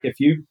If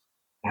you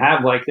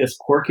have like this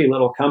quirky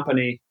little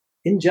company,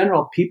 in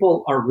general,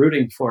 people are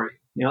rooting for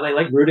you. They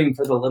like rooting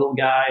for the little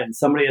guy and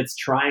somebody that's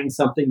trying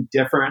something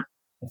different.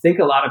 I think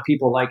a lot of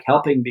people like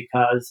helping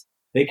because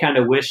they kind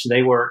of wish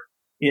they were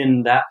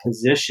in that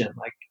position.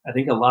 Like, I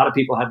think a lot of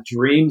people have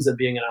dreams of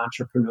being an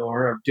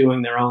entrepreneur, of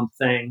doing their own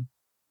thing,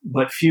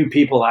 but few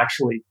people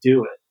actually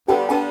do it.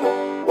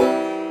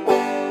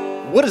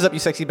 What is up, you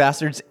sexy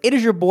bastards? It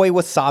is your boy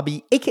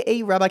Wasabi,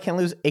 aka Rabbi Can't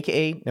Lose,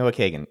 aka Noah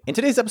Kagan. In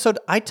today's episode,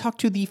 I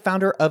talked to the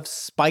founder of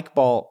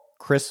Spikeball,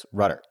 Chris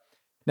Rudder.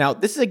 Now,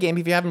 this is a game,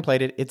 if you haven't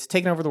played it, it's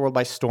taken over the world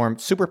by storm,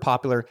 super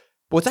popular.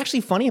 But what's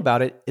actually funny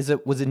about it is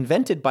it was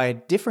invented by a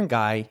different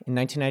guy in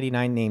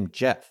 1999 named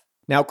Jeff.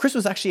 Now, Chris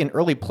was actually an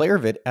early player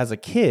of it as a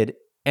kid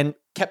and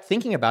kept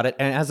thinking about it.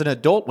 And as an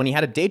adult, when he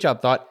had a day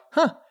job, thought,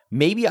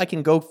 maybe I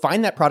can go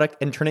find that product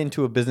and turn it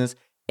into a business.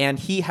 And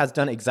he has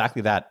done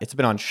exactly that. It's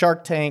been on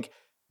Shark Tank,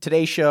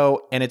 Today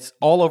Show, and it's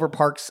all over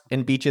parks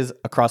and beaches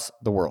across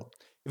the world.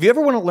 If you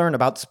ever want to learn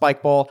about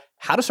Spikeball,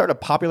 how to start a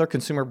popular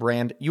consumer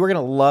brand, you are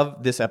going to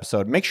love this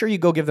episode. Make sure you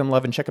go give them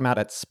love and check them out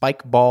at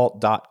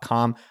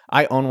spikeball.com.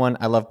 I own one.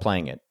 I love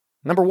playing it.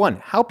 Number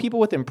 1, how people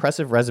with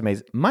impressive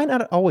resumes might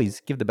not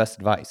always give the best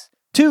advice.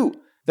 2,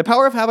 the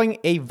power of having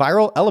a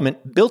viral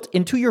element built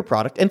into your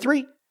product. And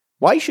 3,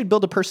 why you should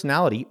build a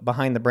personality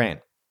behind the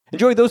brand.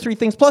 Enjoy those 3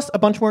 things, plus a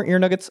bunch more ear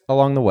nuggets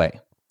along the way.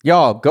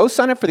 Y'all, go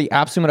sign up for the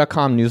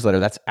AppSumo.com newsletter.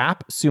 That's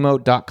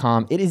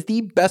AppSumo.com. It is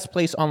the best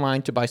place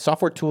online to buy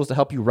software tools to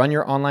help you run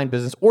your online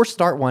business or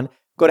start one.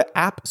 Go to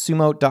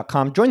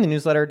AppSumo.com. Join the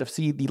newsletter to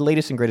see the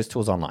latest and greatest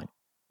tools online.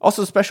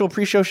 Also, special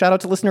pre-show shout out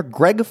to listener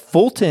Greg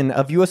Fulton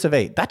of US of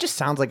A. That just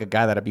sounds like a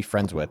guy that I'd be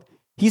friends with.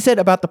 He said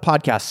about the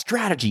podcast,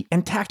 strategy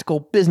and tactical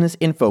business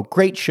info.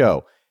 Great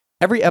show.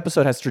 Every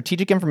episode has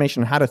strategic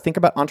information on how to think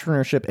about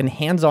entrepreneurship and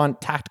hands-on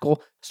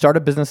tactical start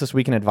a business this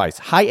weekend advice.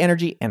 High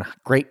energy and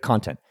great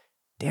content.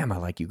 Damn, I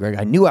like you, Greg.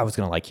 I knew I was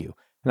going to like you.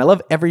 And I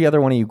love every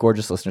other one of you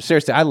gorgeous listeners.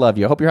 Seriously, I love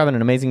you. I hope you're having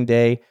an amazing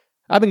day.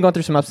 I've been going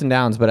through some ups and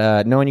downs,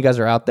 but knowing you guys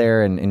are out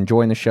there and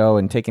enjoying the show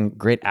and taking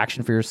great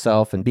action for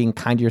yourself and being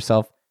kind to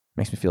yourself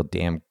makes me feel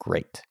damn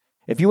great.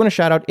 If you want a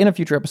shout out in a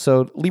future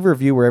episode, leave a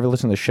review wherever you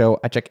listen to the show.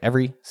 I check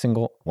every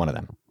single one of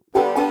them.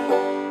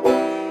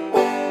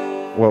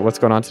 What's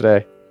going on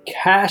today?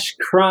 Cash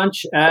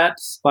crunch at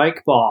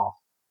Spikeball.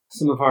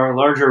 Some of our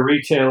larger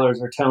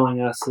retailers are telling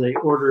us they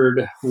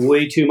ordered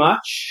way too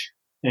much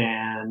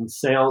and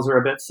sales are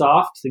a bit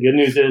soft. The good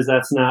news is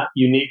that's not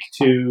unique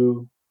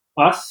to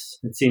us.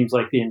 It seems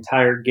like the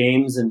entire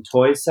games and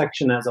toys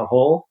section as a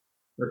whole,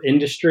 or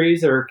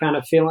industries, are kind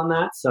of feeling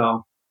that.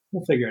 So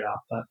we'll figure it out,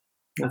 but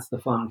that's the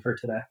fun for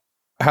today.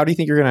 How do you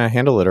think you're going to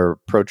handle it or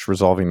approach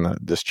resolving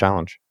this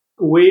challenge?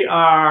 We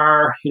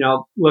are,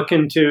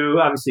 looking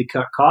to obviously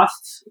cut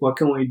costs. What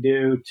can we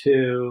do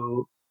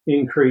to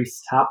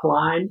increase top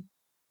line?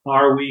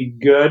 Are we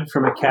good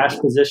from a cash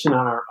position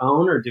on our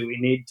own, or do we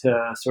need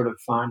to sort of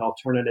find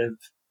alternative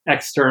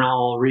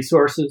external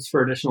resources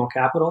for additional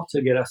capital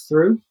to get us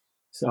through?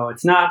 So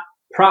it's not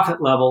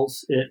profit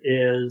levels, it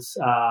is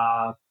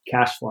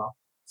cash flow.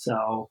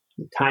 So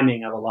the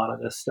timing of a lot of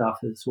this stuff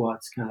is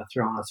what's kind of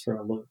throwing us for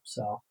a loop.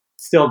 So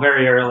still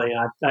very early.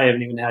 I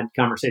haven't even had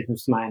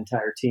conversations with my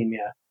entire team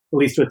yet, at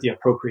least with the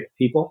appropriate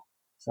people.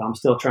 So I'm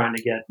still trying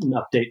to get an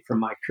update from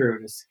my crew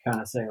to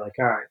kind of say, like,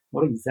 all right,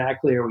 what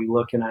exactly are we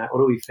looking at? What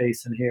are we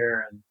facing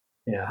here?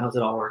 And how's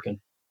it all working?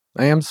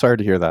 I am sorry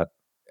to hear that.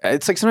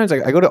 It's like sometimes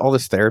I go to all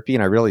this therapy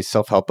and I really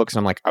self-help books and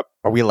I'm like,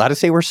 are we allowed to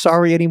say we're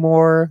sorry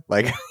anymore?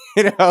 Like,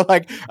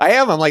 like I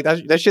am. I'm like,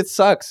 that shit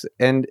sucks.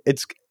 And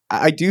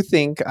I do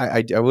think,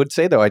 I would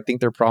say though, I think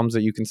there are problems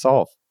that you can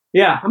solve.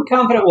 Yeah, I'm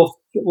confident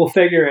we'll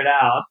figure it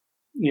out.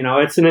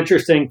 It's an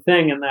interesting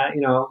thing in that,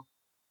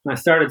 when I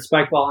started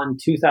Spikeball in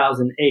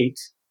 2008,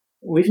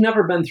 we've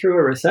never been through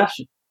a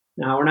recession.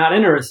 Now, we're not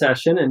in a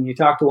recession, and you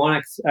talk to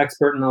one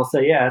expert and they'll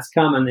say, yeah, it's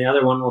coming. The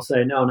other one will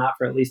say, no, not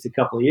for at least a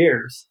couple of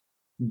years.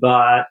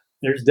 But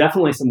there's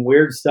definitely some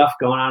weird stuff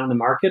going on in the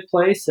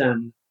marketplace.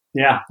 And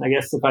yeah, I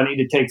guess if I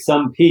need to take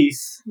some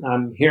piece,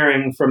 I'm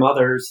hearing from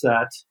others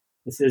that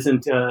this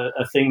isn't a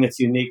thing that's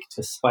unique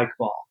to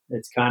Spikeball.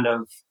 It's kind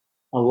of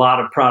a lot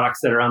of products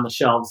that are on the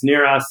shelves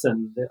near us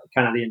and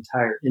kind of the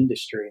entire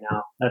industry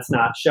now. That's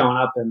not showing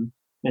up in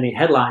any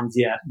headlines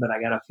yet, but I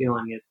got a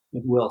feeling it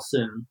will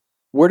soon.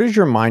 Where does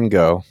your mind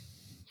go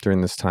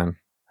during this time?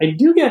 I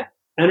do get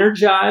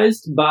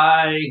energized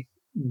by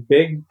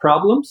big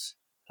problems.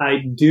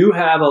 I do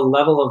have a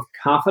level of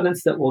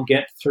confidence that we'll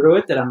get through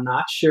it that I'm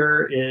not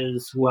sure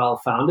is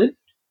well-founded.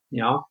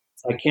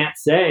 I can't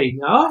say,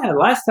 oh, yeah,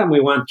 last time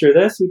we went through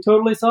this, we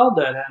totally solved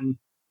it. And,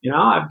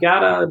 I've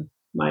got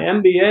my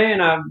MBA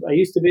and I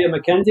used to be a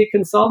McKinsey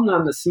consultant.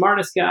 I'm the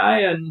smartest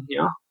guy and,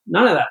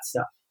 none of that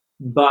stuff.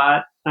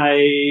 But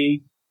I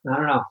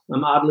don't know.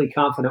 I'm oddly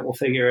confident we'll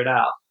figure it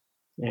out.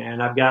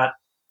 And I've got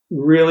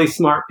really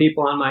smart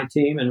people on my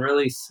team and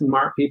really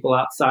smart people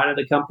outside of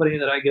the company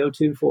that I go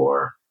to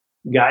for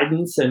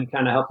guidance and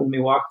kind of helping me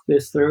walk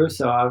this through.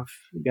 So I've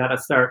got to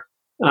start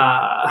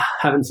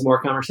having some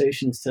more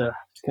conversations to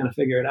kind of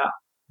figure it out.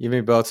 You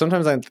mean both.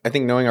 Sometimes I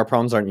think knowing our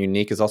problems aren't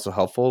unique is also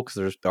helpful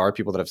because there are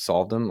people that have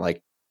solved them.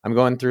 Like I'm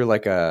going through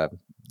like a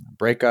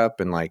breakup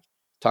and like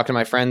talking to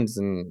my friends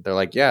and they're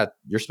like, yeah,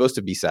 you're supposed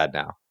to be sad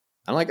now.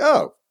 I'm like,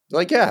 oh,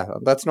 like, yeah,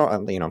 that's not,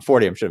 I'm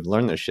 40. I should have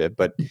learned this shit.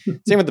 But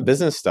same with the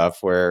business stuff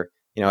where,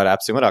 at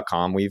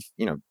AppSumo.com, we've,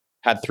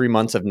 had 3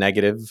 months of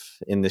negative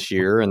in this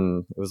year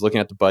and it was looking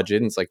at the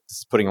budget and it's like, this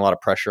is putting a lot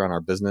of pressure on our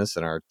business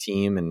and our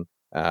team. And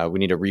we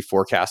need to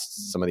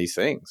reforecast some of these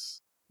things.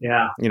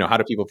 Yeah. How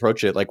do people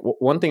approach it? Like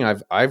one thing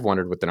I've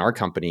wondered within our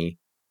company,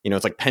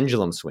 it's like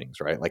pendulum swings,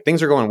 right? Like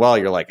things are going well.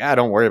 You're like,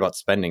 don't worry about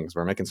spending because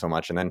we're making so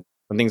much. And then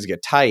when things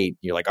get tight,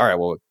 you're like, all right,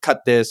 well,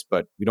 cut this,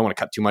 but we don't want to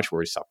cut too much where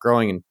we stop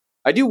growing. And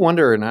I do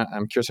wonder, and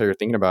I'm curious how you're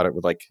thinking about it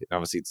with like,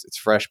 obviously it's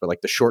fresh, but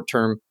like the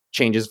short-term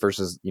changes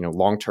versus,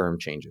 long-term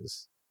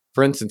changes.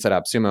 For instance, at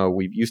AppSumo,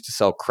 we used to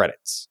sell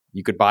credits.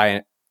 You could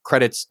buy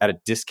credits at a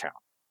discount.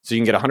 So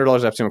you can get $100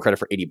 AppSumo credit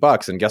for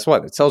 $80. And guess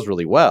what? It sells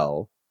really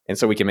well. And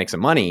so we can make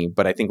some money.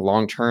 But I think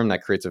long-term,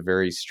 that creates a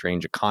very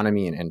strange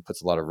economy and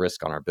puts a lot of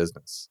risk on our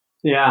business.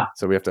 Yeah.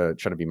 So we have to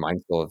try to be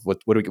mindful of what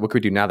could we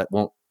do now that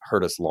won't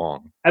hurt us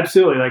long.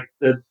 Absolutely. Like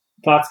the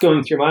thoughts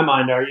going through my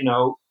mind are,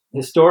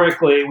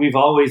 historically, we've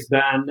always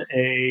been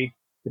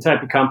the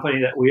type of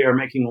company that we are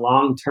making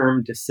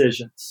long-term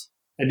decisions.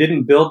 I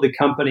didn't build the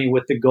company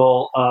with the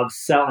goal of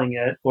selling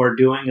it or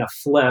doing a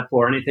flip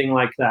or anything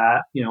like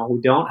that. We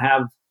don't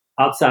have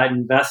outside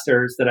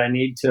investors that I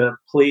need to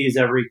please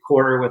every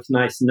quarter with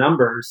nice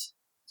numbers.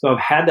 So I've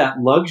had that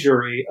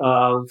luxury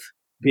of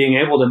being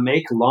able to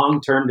make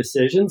long-term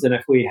decisions. And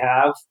if we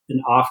have an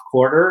off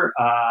quarter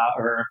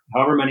or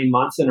however many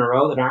months in a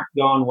row that aren't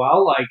going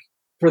well, like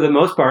for the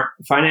most part,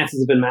 finances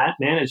have been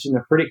managed in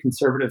a pretty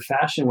conservative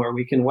fashion where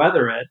we can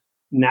weather it.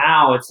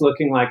 Now it's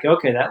looking like,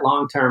 okay, that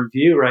long-term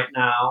view right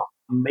now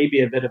may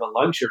be a bit of a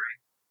luxury.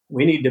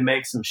 We need to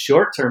make some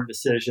short-term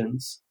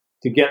decisions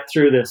to get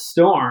through this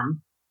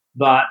storm,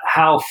 but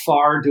how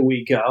far do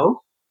we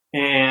go?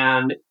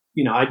 And,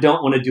 I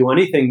don't want to do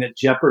anything that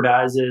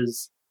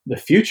jeopardizes the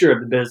future of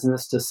the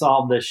business to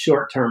solve this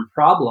short-term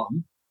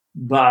problem.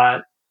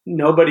 But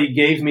nobody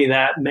gave me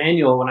that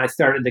manual when I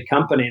started the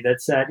company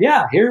that said,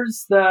 yeah,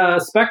 here's the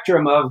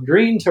spectrum of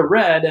green to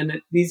red,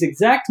 and these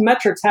exact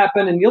metrics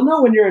happen, and you'll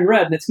know when you're in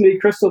red, and it's going to be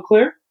crystal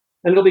clear,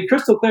 and it'll be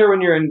crystal clear when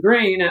you're in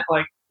green.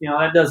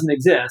 That doesn't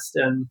exist.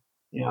 And,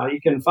 you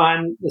can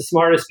find the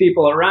smartest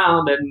people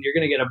around, and you're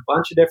going to get a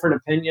bunch of different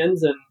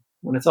opinions, and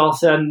when it's all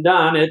said and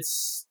done,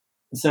 it's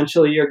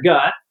essentially your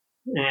gut.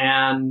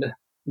 And,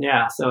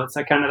 yeah, so it's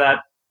like kind of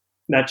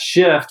that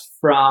shift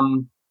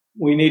from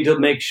we need to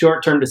make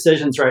short-term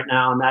decisions right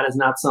now. And that is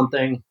not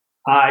something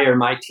I or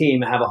my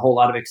team have a whole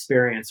lot of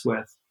experience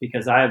with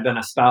because I have been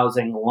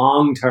espousing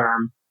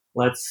long-term,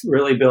 let's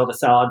really build a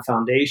solid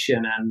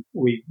foundation and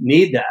we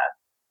need that.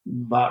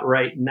 But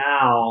right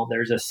now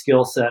there's a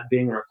skill set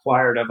being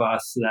required of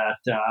us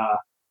that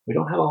we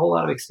don't have a whole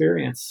lot of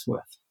experience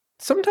with.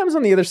 Sometimes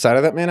on the other side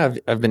of that,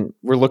 man,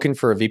 we're looking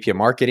for a VP of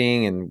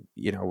marketing and,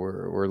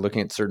 we're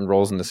looking at certain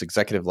roles in this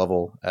executive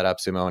level at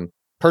AppSumo. And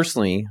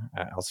personally,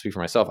 I'll speak for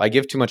myself, I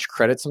give too much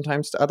credit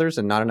sometimes to others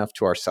and not enough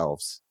to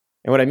ourselves.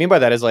 And what I mean by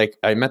that is like,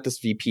 I met this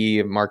VP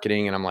of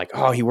marketing and I'm like,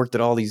 oh, he worked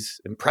at all these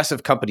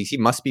impressive companies. He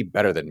must be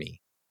better than me.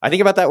 I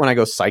think about that when I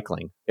go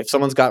cycling. If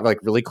someone's got like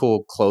really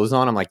cool clothes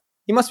on, I'm like,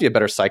 he must be a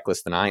better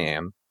cyclist than I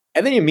am.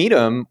 And then you meet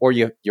him or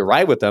you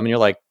ride with them and you're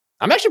like,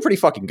 I'm actually pretty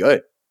fucking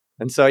good.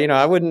 And so,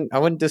 I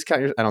wouldn't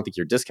discount I don't think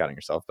you're discounting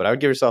yourself, but I would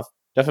give yourself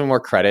definitely more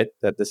credit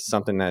that this is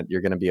something that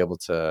you're going to be able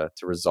to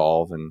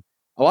resolve. And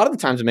a lot of the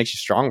times it makes you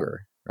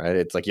stronger, right?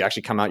 It's like you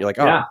actually come out, you're like,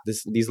 oh, yeah.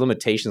 These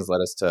limitations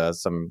led us to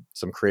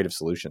some creative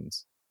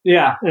solutions.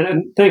 Yeah.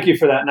 And thank you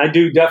for that. And I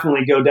do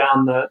definitely go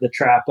down the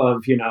trap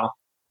of,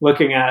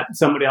 looking at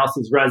somebody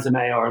else's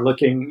resume or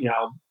looking,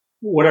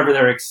 whatever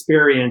their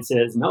experience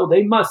is. No,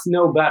 they must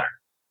know better.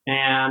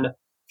 And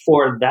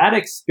for that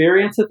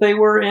experience that they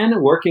were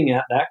in working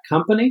at that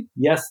company,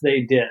 yes,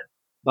 they did.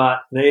 But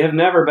they have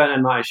never been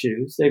in my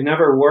shoes. They've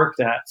never worked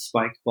at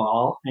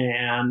Spikeball.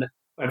 And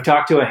I've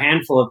talked to a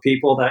handful of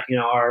people that,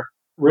 are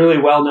really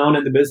well known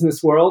in the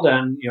business world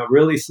and,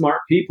 really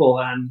smart people.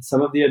 And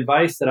some of the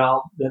advice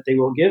that they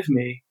will give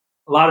me,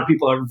 a lot of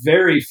people are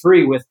very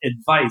free with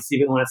advice,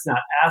 even when it's not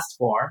asked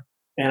for.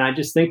 And I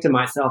just think to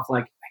myself,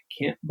 like,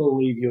 I can't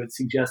believe you would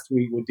suggest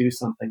we would do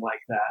something like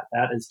that.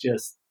 That is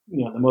just,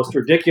 the most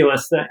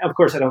ridiculous thing. Of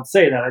course, I don't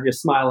say that. I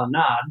just smile and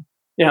nod.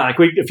 Yeah, like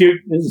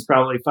this is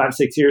probably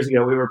 5-6 years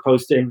ago, we were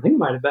posting, I think it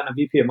might have been a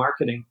VP of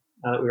marketing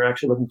that we were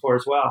actually looking for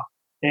as well.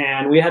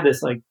 And we had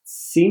this like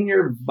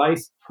senior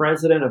vice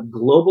president of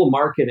global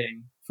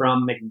marketing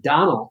from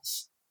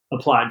McDonald's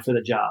applied for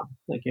the job,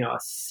 like, a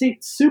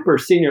super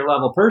senior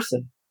level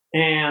person.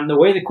 And the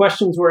way the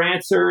questions were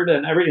answered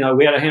and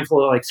we had a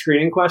handful of like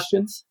screening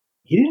questions.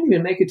 He didn't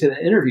even make it to the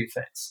interview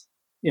phase.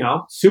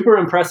 Super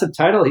impressive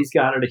title he's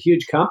got at a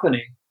huge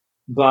company.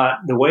 But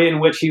the way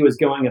in which he was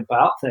going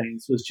about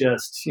things was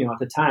just, at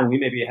the time we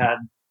maybe had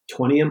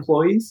 20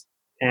 employees.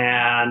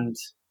 And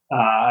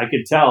I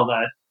could tell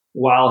that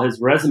while his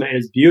resume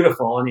is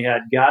beautiful and he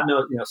had, God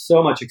knows,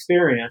 so much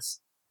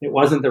experience, it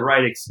wasn't the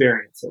right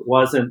experience. It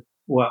wasn't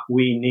what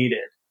we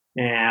needed.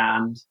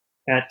 And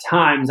at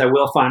times I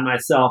will find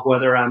myself,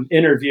 whether I'm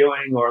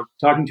interviewing or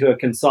talking to a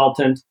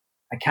consultant,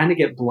 I kind of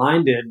get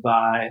blinded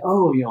by,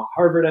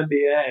 Harvard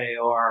MBA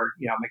or,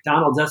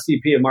 McDonald's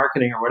SVP of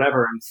marketing or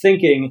whatever, and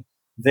thinking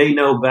they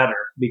know better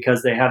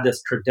because they have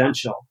this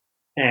credential.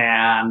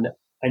 And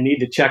I need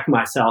to check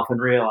myself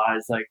and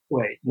realize, like,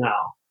 wait, no,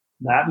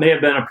 that may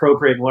have been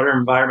appropriate in whatever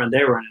environment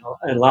they were in.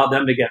 It allowed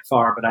them to get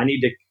far, but I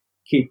need to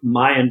keep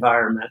my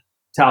environment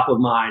top of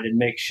mind and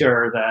make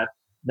sure that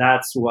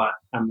that's what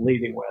I'm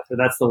leading with, or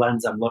that's the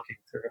lens I'm looking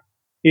through.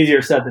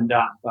 Easier said than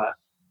done, but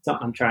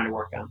something I'm trying to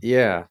work on.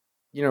 Yeah.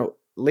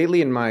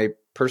 Lately in my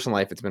personal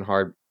life, it's been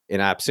hard.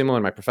 In AppSumo,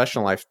 in my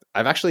professional life,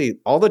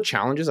 all the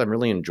challenges I'm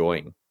really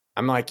enjoying.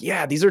 I'm like,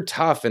 yeah, these are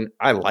tough and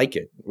I like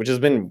it, which has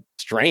been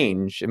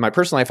strange. In my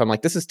personal life, I'm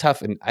like, this is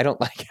tough and I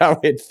don't like how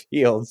it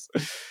feels.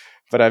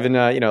 But I've been,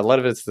 a lot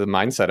of it's the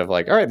mindset of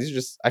like, all right, these are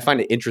just, I find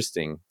it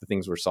interesting, the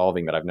things we're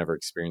solving that I've never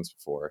experienced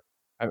before.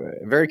 I'm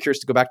very curious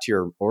to go back to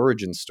your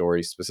origin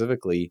story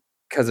specifically,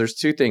 because there's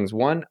two things.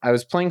 One, I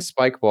was playing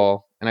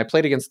Spikeball and I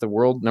played against the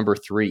world number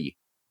 3.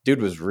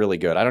 Dude was really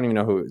good. I don't even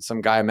know who, some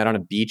guy I met on a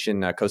beach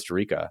in Costa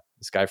Rica,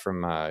 this guy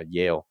from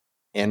Yale.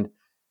 And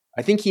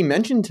I think he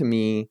mentioned to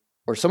me,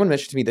 or someone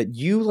mentioned to me, that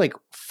you like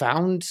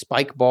found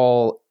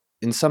Spikeball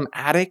in some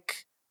attic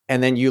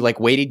and then you like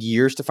waited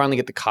years to finally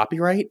get the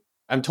copyright.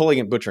 I'm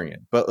totally butchering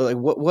it, but like,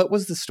 what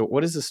was the story?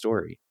 What is the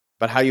story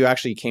about how you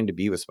actually came to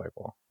be with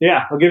Spikeball?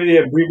 Yeah, I'll give you the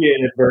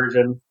abbreviated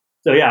version.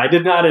 So yeah, I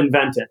did not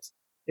invent it.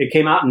 It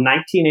came out in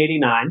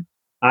 1989.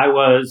 I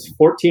was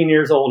 14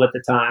 years old at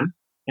the time,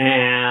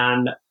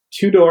 and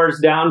 2 doors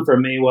down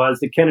from me was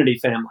the Kennedy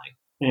family,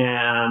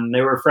 and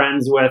they were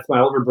friends with my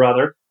older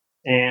brother.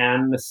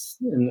 And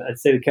I'd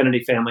say the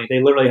Kennedy family,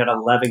 they literally had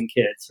 11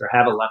 kids or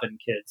have 11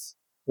 kids.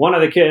 One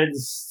of the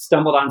kids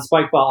stumbled on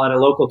Spikeball at a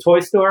local toy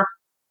store,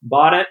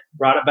 bought it,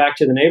 brought it back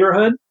to the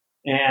neighborhood,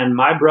 and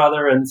my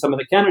brother and some of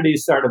the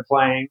Kennedys started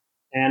playing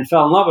and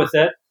fell in love with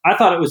it. I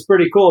thought it was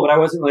pretty cool, but I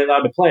wasn't really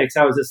allowed to play because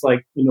I was this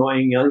like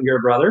annoying younger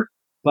brother.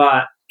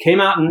 But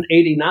came out in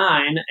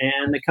 89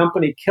 and the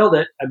company killed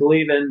it, I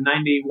believe, in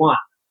 91,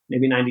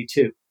 maybe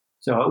 92.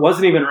 So it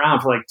wasn't even around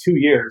for like 2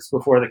 years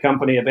before the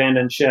company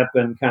abandoned ship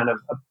and kind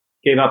of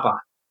gave up on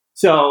it.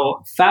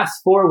 So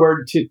fast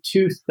forward to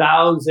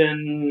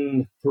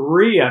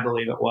 2003, I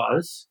believe it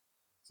was.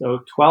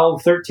 So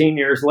 12, 13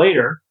 years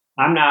later,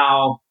 I'm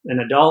now an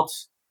adult,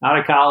 out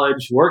of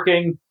college,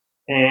 working,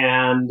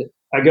 and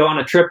I go on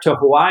a trip to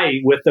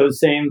Hawaii with those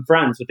same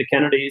friends, with the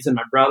Kennedys and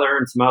my brother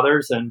and some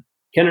others. And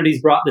Kennedy's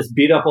brought this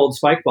beat up old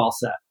Spikeball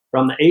set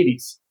from the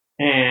 80s.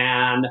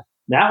 And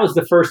that was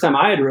the first time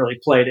I had really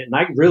played it. And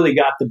I really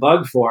got the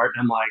bug for it.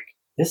 And I'm like,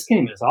 this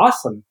game is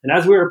awesome. And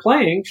as we were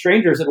playing,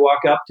 strangers would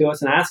walk up to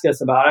us and ask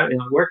us about it.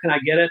 Where can I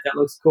get it? That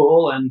looks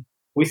cool. And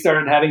we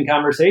started having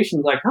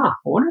conversations like, I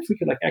wonder if we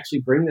could like actually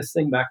bring this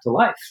thing back to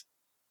life.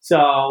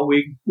 So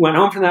we went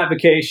home from that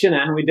vacation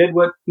and we did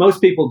what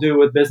most people do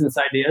with business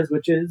ideas,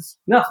 which is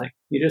nothing.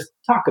 You just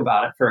talk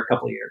about it for a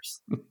couple of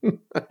years.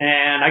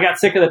 And I got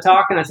sick of the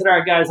talk and I said, all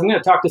right, guys, I'm going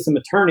to talk to some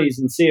attorneys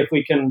and see if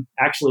we can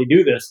actually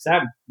do this. I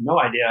have no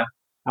idea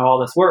how all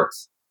this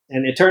works.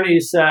 And the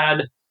attorneys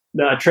said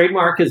the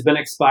trademark has been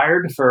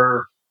expired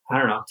for,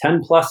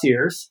 10 plus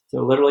years.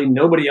 So literally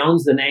nobody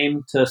owns the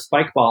name to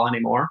Spikeball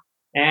anymore.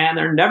 And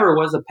there never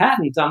was a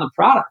patent on the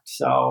product.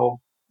 So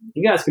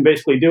you guys can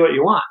basically do what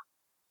you want.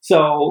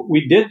 So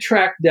we did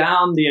track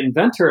down the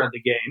inventor of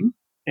the game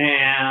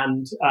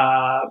and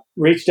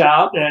reached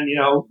out and,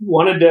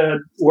 wanted to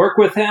work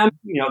with him,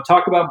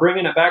 talk about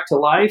bringing it back to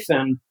life,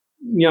 and,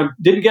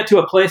 didn't get to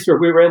a place where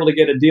we were able to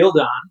get a deal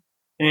done.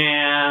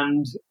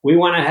 And we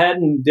went ahead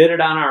and did it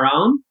on our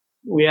own.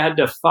 We had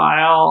to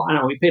file,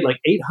 we paid like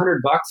 $800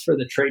 for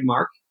the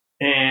trademark.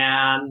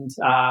 And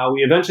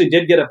we eventually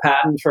did get a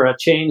patent for a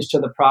change to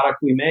the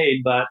product we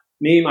made. But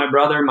me, my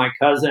brother, my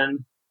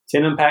cousin,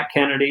 Tim and Pat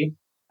Kennedy,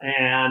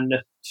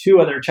 and 2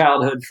 other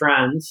childhood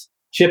friends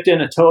chipped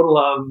in a total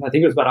of, I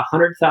think it was about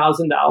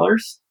 $100,000.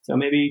 So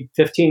maybe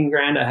 15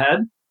 grand a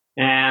head.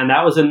 And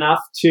that was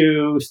enough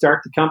to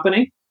start the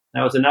company.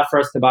 That was enough for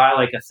us to buy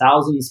like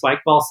 1,000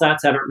 Spikeball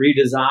sets, have it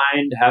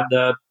redesigned, have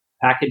the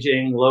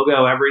packaging,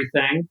 logo,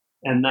 everything,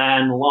 and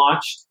then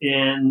launched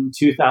in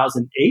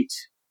 2008.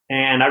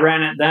 And I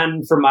ran it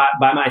then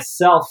by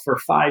myself for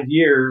 5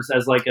 years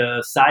as like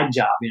a side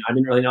job. I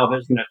didn't really know if it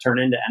was going to turn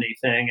into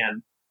anything.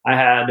 And I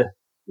had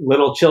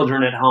little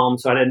children at home,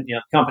 so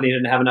the company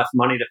didn't have enough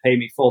money to pay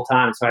me full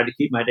time. So I had to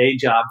keep my day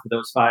job for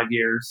those 5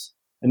 years.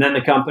 And then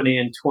the company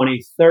in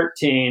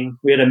 2013,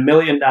 we had $1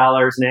 million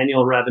in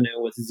annual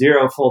revenue with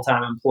 0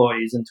 full-time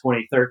employees in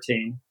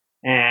 2013.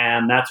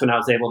 And that's when I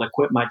was able to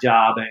quit my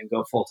job and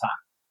go full-time.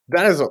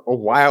 That is a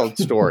wild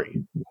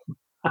story.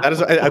 That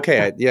is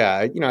okay.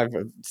 Yeah. I've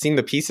seen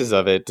the pieces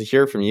of it. To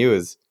hear from you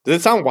does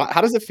it sound,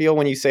 how does it feel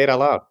when you say it out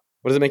loud?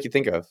 What does it make you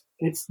think of?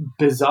 It's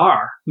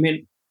bizarre.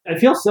 I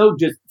feel so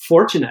just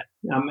fortunate.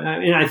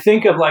 And I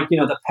think of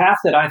the path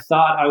that I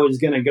thought I was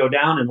going to go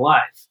down in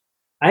life.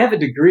 I have a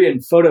degree in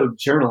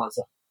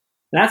photojournalism.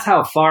 That's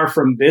how far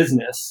from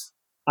business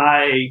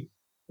I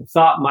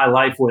thought my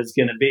life was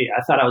going to be.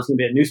 I thought I was going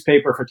to be a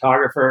newspaper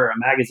photographer, a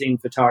magazine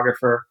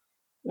photographer.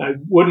 I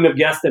wouldn't have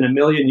guessed in a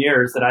million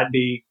years that I'd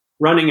be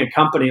running a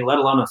company, let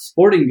alone a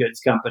sporting goods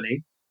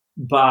company.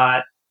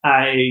 But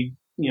I,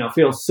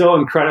 feel so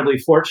incredibly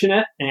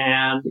fortunate.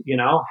 And,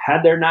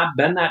 had there not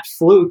been that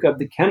fluke of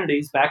the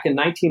Kennedys back in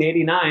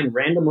 1989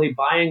 randomly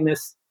buying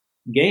this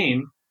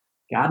game,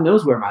 God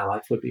knows where my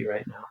life would be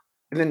right now.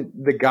 And then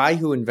the guy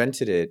who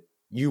invented it,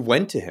 you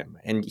went to him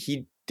and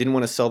he didn't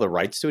want to sell the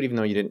rights to it, even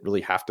though you didn't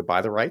really have to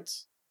buy the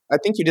rights. I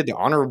think you did the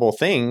honorable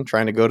thing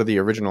trying to go to the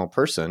original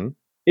person.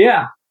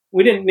 Yeah,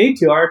 we didn't need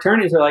to. Our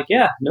attorneys are like,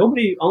 yeah,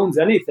 nobody owns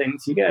anything.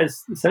 So you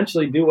guys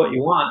essentially do what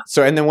you want.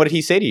 So, and then what did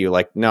he say to you?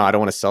 Like, no, I don't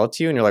want to sell it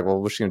to you. And you're like,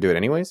 well, we're just going to do it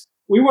anyways.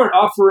 We weren't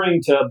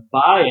offering to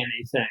buy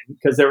anything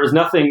because there was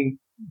nothing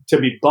to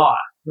be bought,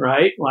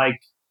 right? Like,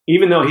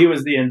 even though he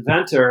was the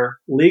inventor,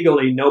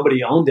 legally,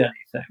 nobody owned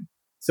anything.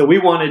 So we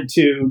wanted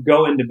to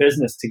go into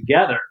business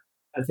together.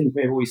 I think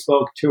maybe we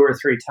spoke 2 or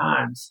 3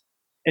 times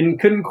and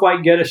couldn't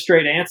quite get a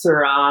straight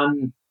answer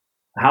on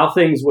how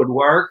things would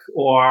work.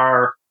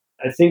 Or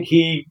I think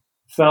he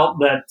felt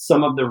that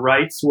some of the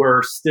rights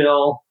were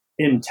still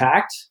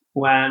intact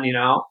when,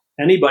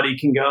 anybody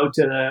can go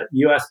to the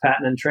U.S.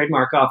 Patent and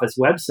Trademark Office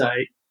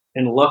website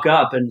and look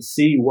up and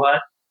see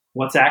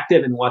what's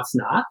active and what's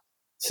not.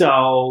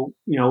 So,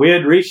 we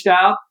had reached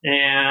out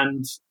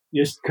and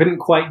just couldn't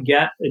quite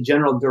get a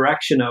general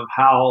direction of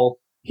how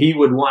he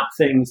would want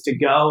things to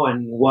go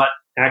and what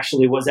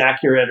actually was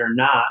accurate or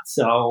not.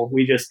 So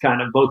we just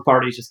both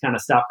parties just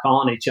stopped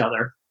calling each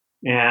other.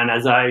 And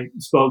as I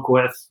spoke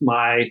with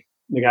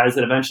the guys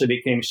that eventually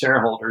became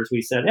shareholders,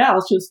 we said, yeah,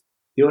 let's just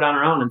do it on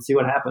our own and see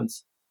what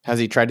happens. Has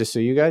he tried to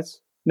sue you guys?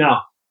 No.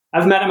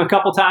 I've met him a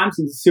couple times.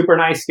 He's a super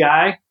nice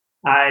guy.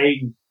 I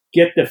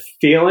get the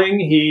feeling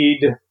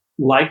he'd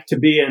like to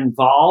be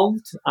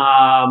involved,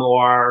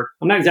 or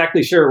I'm not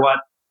exactly sure what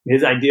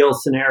his ideal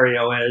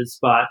scenario is,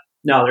 but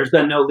no, there's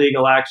been no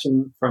legal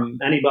action from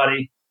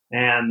anybody.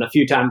 And the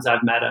few times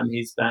I've met him,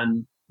 he's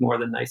been more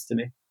than nice to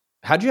me.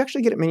 How'd you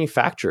actually get it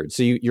manufactured?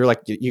 So you're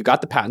like, you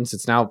got the patents,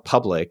 it's now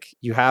public.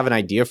 You have an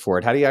idea for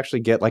it. How do you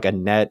actually get like a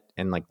net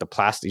and like the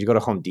plastic? You go to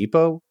Home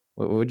Depot?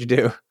 What would you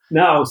do?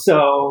 No.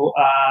 So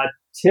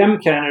Tim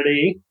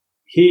Kennedy,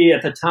 he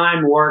at the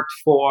time worked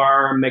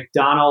for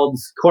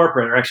McDonald's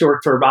corporate, or actually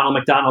worked for Ronald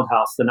McDonald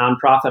House, the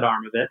nonprofit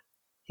arm of it.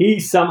 He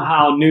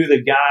somehow knew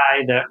the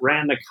guy that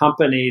ran the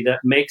company that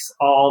makes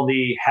all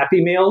the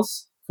Happy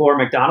Meals for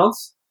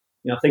McDonald's.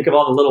 Think of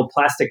all the little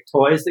plastic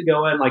toys that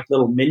go in, like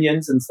little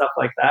Minions and stuff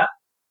like that.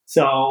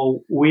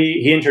 So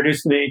he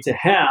introduced me to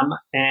him,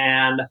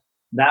 and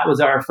that was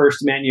our first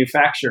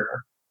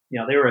manufacturer.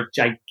 They were a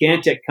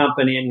gigantic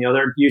company, and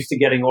they're used to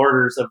getting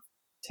orders of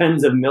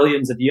tens of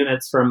millions of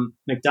units from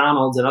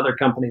McDonald's and other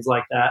companies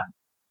like that.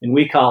 And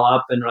we call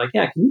up and we're like,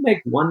 yeah, can you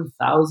make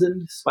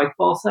 1,000 spike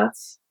ball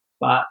sets?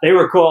 But they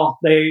were cool.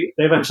 They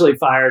eventually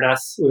fired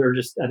us. We were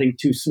just, I think,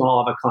 too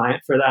small of a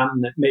client for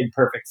them. That made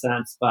perfect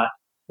sense. But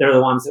they're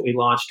the ones that we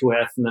launched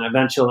with, and then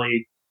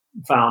eventually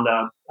found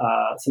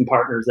some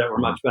partners that were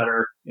much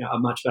better, a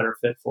much better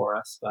fit for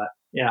us. But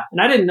yeah,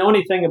 and I didn't know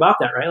anything about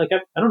that, right? Like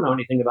I don't know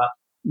anything about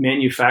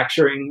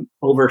manufacturing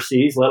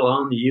overseas, let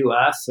alone the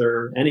U.S.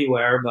 or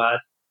anywhere. But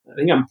I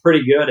think I'm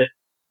pretty good at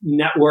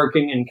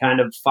networking and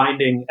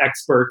finding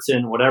experts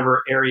in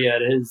whatever area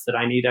it is that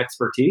I need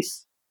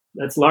expertise.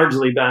 That's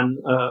largely been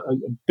a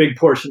big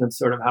portion of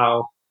sort of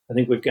how I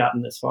think we've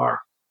gotten this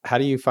far. How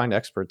do you find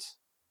experts?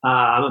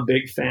 I'm a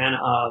big fan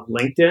of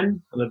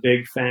LinkedIn. I'm a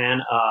big fan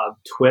of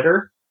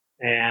Twitter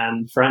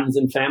and friends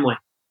and family.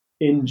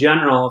 In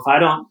general, if I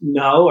don't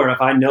know, or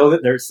if I know that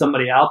there's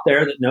somebody out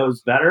there that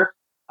knows better,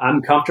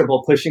 I'm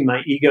comfortable pushing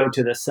my ego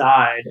to the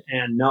side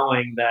and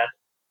knowing that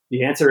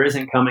the answer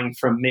isn't coming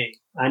from me.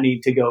 I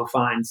need to go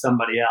find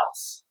somebody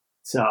else.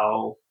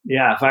 So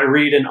yeah, if I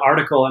read an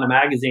article in a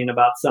magazine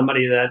about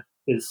somebody that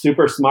is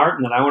super smart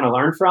and that I want to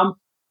learn from,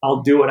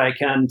 I'll do what I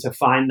can to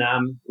find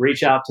them,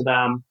 reach out to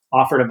them,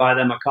 offer to buy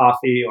them a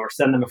coffee or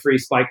send them a free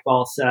spike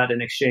ball set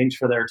in exchange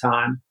for their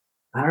time.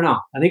 I don't know.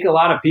 I think a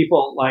lot of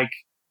people, like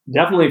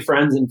definitely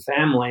friends and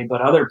family,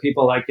 but other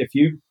people, like if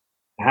you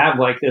have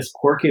like this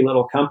quirky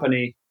little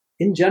company,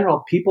 in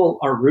general, people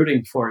are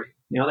rooting for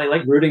you. They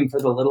like rooting for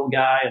the little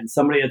guy and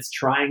somebody that's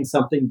trying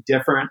something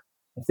different.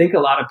 I think a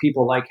lot of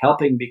people like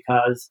helping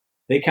because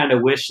they kind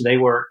of wish they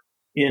were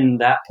in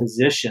that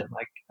position.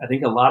 Like I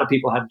think a lot of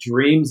people have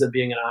dreams of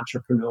being an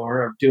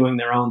entrepreneur, of doing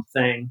their own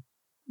thing,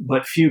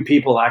 but few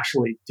people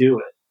actually do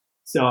it.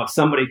 So if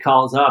somebody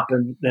calls up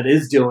and that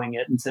is doing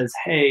it and says,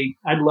 hey,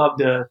 I'd love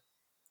to,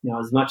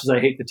 as much as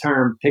I hate the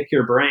term, pick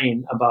your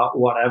brain about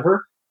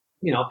whatever,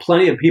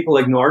 plenty of people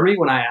ignored me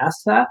when I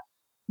asked that.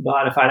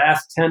 But if I'd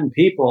asked 10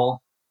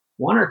 people,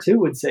 1 or 2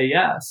 would say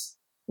yes.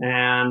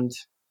 And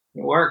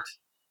it worked,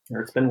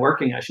 or it's been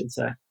working, I should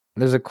say.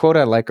 There's a quote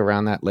I like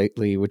around that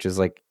lately, which is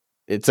like,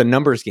 it's a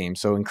numbers game.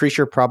 So increase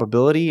your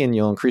probability and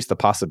you'll increase the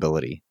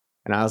possibility.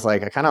 And I was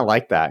like, I kind of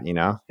like that,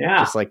 Yeah.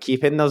 just like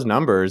keep hitting those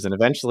numbers and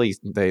eventually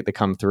they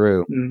come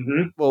through.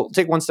 Mm-hmm. Well,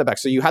 take one step back.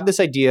 So you had this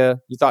idea,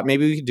 you thought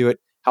maybe we could do it.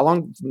 How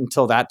long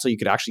until that, till you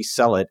could actually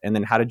sell it? And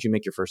then how did you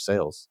make your first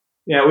sales?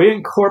 Yeah, we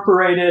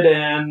incorporated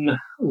in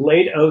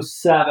late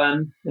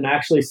 07 and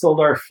actually sold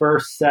our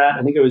first set.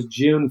 I think it was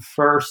June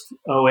 1st,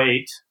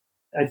 08.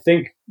 I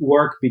think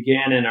work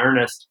began in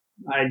earnest.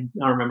 I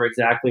don't remember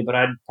exactly, but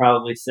I'd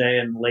probably say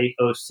in late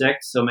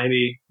 06. So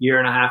maybe year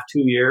and a half,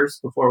 2 years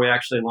before we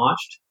actually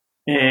launched.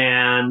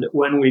 And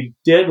when we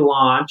did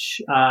launch,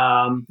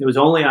 it was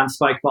only on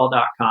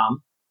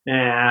spikeball.com.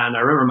 And I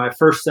remember my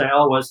first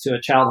sale was to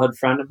a childhood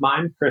friend of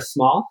mine, Chris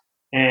Small.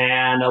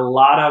 And a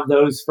lot of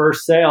those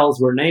first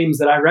sales were names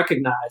that I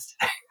recognized.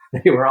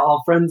 They were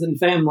all friends and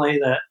family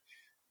that,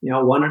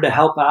 wanted to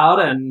help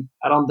out. And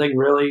I don't think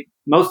really,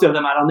 most of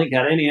them, I don't think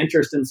had any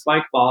interest in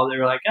spike ball. They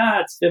were like,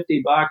 it's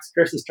 $50.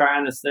 Chris is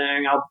trying this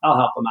thing. I'll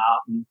help him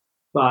out.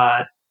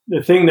 But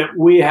the thing that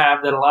we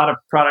have that a lot of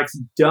products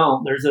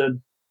don't, there's a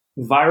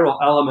viral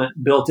element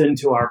built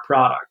into our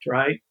product,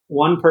 right?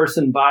 One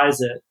person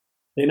buys it.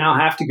 They now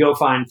have to go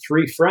find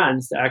 3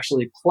 friends to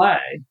actually play.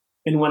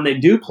 And when they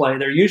do play,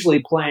 they're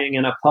usually playing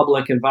in a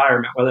public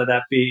environment, whether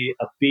that be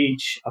a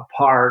beach, a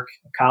park,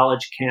 a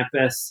college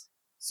campus.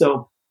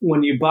 So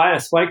when you buy a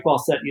spike ball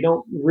set, you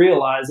don't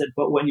realize it,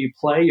 but when you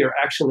play, you're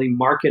actually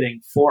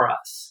marketing for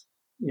us.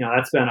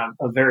 That's been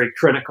a very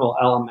critical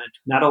element.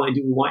 Not only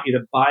do we want you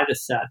to buy the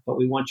set, but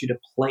we want you to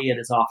play it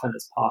as often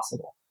as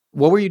possible.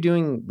 What were you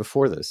doing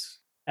before this?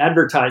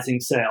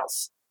 Advertising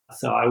sales.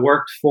 So I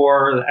worked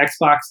for the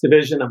Xbox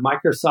division of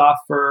Microsoft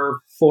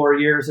for 4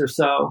 years or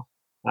so.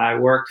 I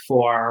worked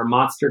for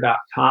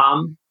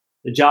Monster.com.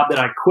 The job that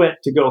I quit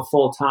to go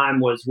full time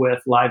was with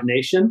Live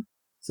Nation.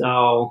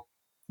 So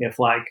if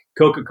like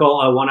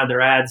Coca-Cola wanted their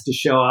ads to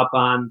show up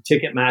on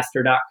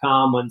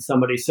Ticketmaster.com when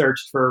somebody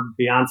searched for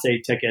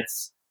Beyonce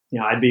tickets,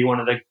 I'd be one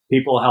of the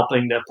people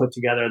helping to put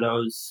together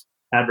those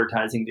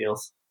advertising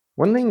deals.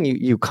 One thing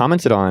you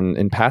commented on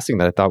in passing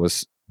that I thought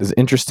was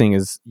interesting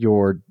is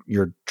your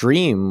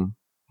dream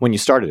when you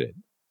started it.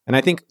 And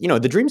I think, the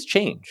dreams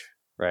change,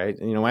 right?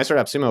 And, when I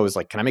started AppSumo, it was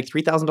like, can I make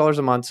 $3,000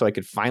 a month so I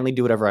could finally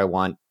do whatever I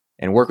want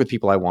and work with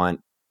people I want?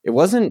 It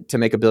wasn't to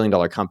make $1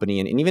 billion company.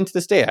 And even to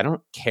this day, I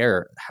don't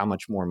care how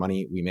much more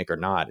money we make or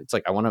not. It's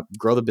like, I want to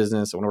grow the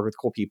business. I want to work with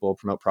cool people,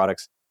 promote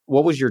products.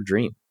 What was your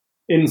dream?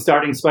 In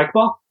starting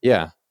Spikeball?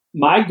 Yeah.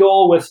 My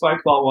goal with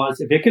Spikeball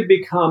was if it could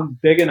become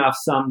big enough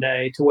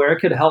someday to where it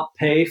could help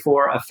pay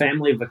for a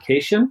family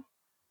vacation,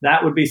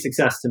 that would be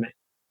success to me.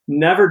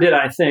 Never did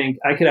I think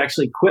I could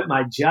actually quit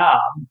my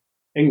job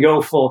and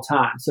go full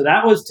time. So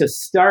that was to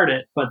start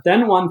it. But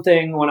then one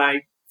thing, when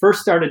I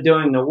first started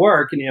doing the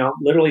work and,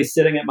 literally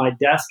sitting at my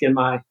desk in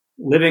my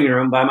living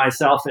room by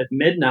myself at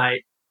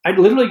midnight, I'd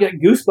literally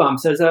get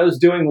goosebumps as I was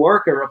doing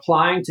work or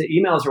replying to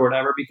emails or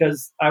whatever,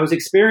 because I was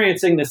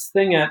experiencing this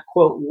thing at,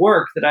 quote,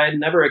 work that I had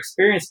never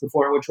experienced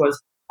before, which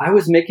was I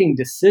was making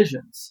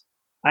decisions.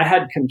 I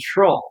had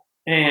control.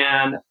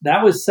 And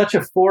that was such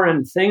a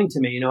foreign thing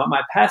to me. At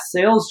my past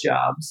sales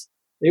jobs,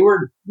 they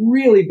were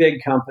really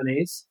big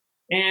companies.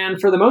 And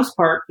for the most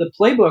part, the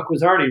playbook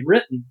was already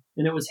written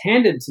and it was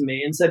handed to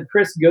me and said,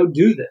 Chris, go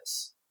do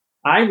this.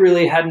 I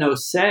really had no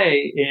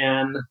say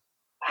in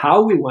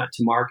how we went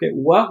to market,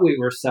 what we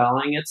were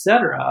selling, et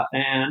cetera.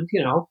 And,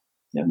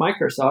 at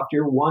Microsoft,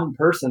 you're one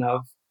person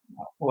of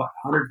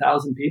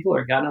 100,000 people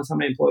or God knows how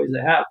many employees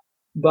they have.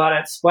 But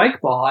at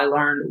Spikeball, I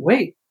learned,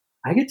 wait,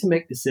 I get to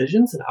make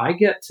decisions and I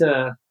get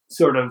to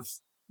sort of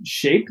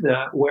shape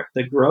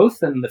the growth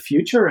and the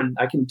future, and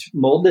I can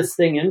mold this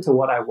thing into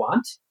what I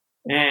want.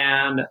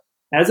 And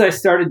as I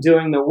started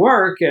doing the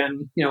work,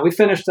 and we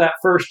finished that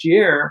first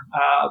year,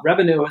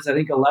 revenue was I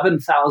think $11,000.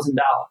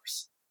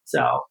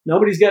 So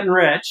nobody's getting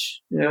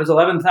rich. It was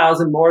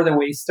 $11,000 more than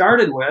we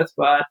started with,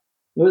 but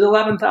it was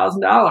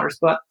 $11,000.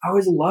 But I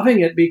was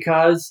loving it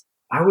because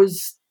I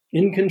was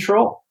in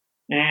control.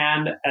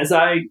 And as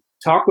I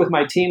talk with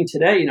my team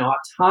today,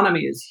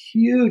 autonomy is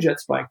huge at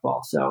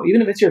Spikeball. So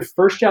even if it's your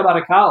first job out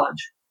of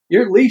college,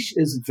 your leash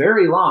is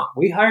very long.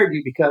 We hired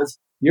you because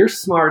you're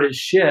smart as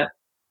shit.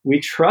 We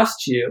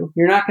trust you.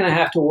 You're not going to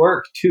have to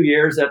work 2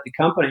 years at the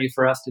company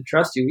for us to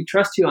trust you. We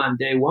trust you on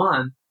day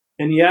one.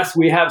 And yes,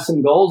 we have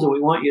some goals that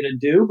we want you to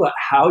do, but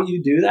how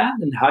you do that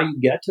and how you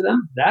get to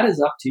them, that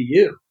is up to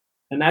you.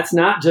 And that's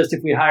not just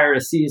if we hire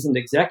a seasoned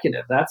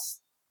executive, that's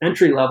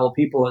entry-level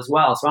people as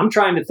well. So I'm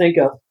trying to think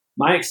of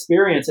my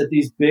experience at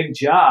these big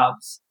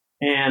jobs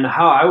and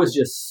how I was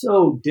just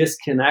so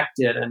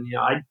disconnected. And,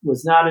 I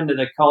was not into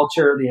the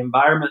culture, the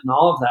environment, and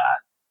all of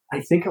that.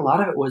 I think a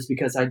lot of it was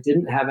because I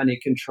didn't have any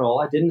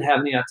control. I didn't have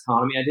any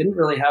autonomy. I didn't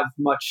really have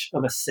much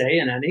of a say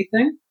in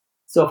anything.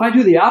 So if I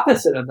do the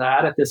opposite of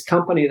that at this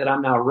company that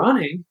I'm now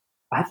running,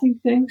 I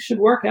think things should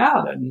work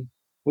out. And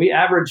we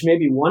average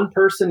maybe one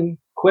person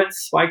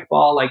quits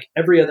Spikeball like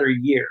every other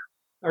year.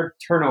 Our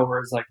turnover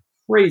is like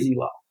crazy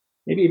low,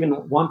 maybe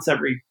even once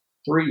every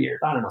 3 years.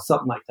 I don't know,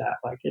 something like that.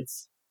 Like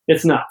it's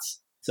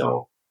nuts.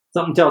 So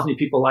something tells me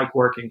people like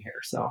working here.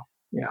 So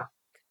yeah.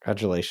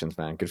 Congratulations,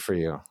 man. Good for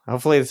you.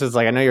 Hopefully this is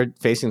like, I know you're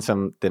facing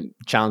the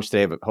challenge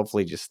today, but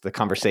hopefully just the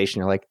conversation,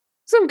 you're like,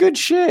 some good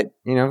shit,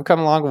 come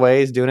a long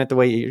ways, doing it the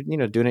way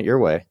doing it your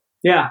way.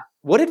 Yeah.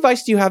 What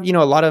advice do you have?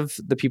 A lot of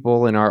the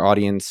people in our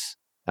audience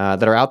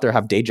that are out there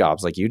have day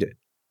jobs like you did,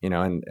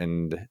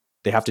 and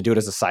they have to do it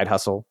as a side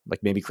hustle, like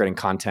maybe creating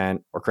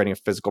content or creating a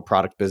physical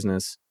product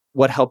business.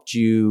 What helped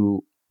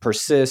you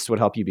persist? What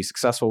helped you be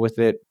successful with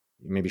it?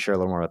 Maybe share a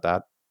little more about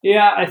that.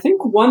 Yeah, I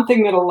think one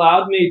thing that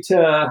allowed me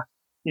to,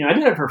 I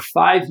did it for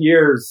 5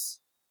 years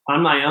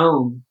on my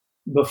own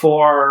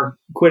before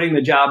quitting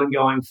the job and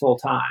going full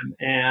time.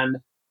 And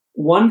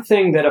one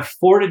thing that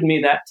afforded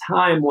me that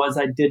time was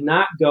I did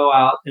not go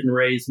out and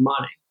raise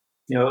money.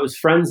 It was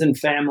friends and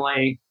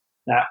family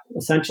that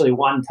essentially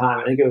one time,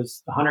 I think it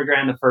was 100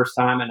 grand the first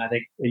time. And I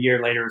think a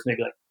year later it was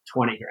maybe like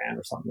 20 grand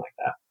or something like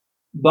that.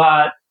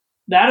 But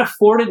that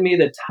afforded me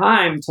the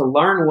time to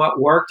learn what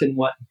worked and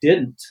what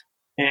didn't,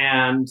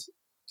 and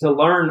to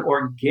learn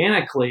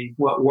organically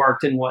what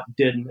worked and what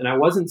didn't. And I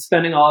wasn't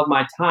spending all of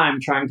my time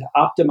trying to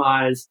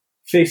optimize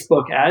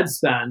Facebook ad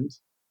spend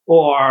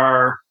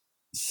or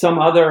some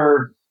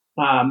other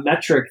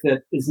metric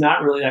that is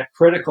not really that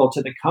critical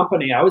to the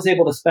company. I was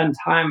able to spend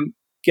time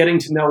getting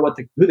to know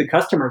who the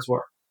customers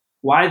were,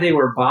 why they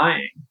were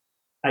buying.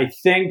 I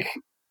think,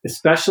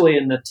 especially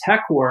in the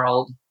tech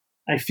world,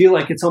 I feel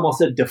like it's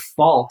almost a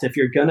default. If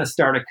you're going to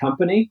start a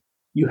company,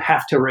 you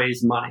have to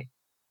raise money.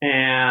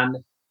 And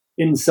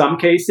in some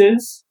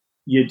cases,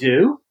 you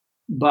do.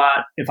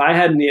 But if I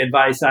had any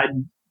advice,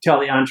 I'd tell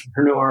the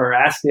entrepreneur or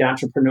ask the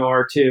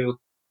entrepreneur to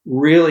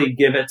really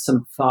give it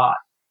some thought.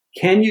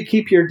 Can you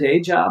keep your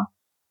day job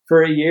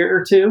for a year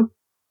or two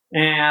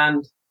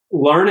and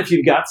learn if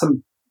you've got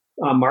some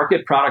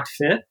market product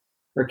fit?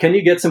 Or can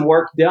you get some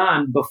work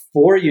done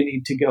before you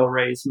need to go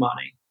raise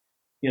money?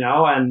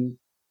 And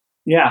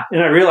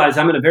I realize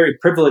I'm in a very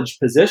privileged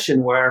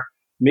position where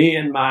me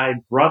and my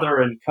brother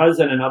and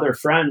cousin and other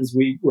friends,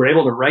 we were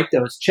able to write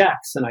those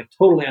checks. And I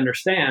totally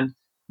understand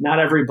not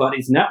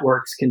everybody's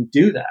networks can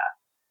do that.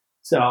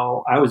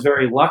 So I was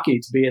very lucky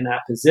to be in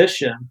that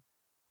position.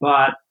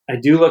 But I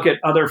do look at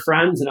other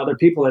friends and other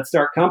people that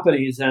start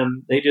companies,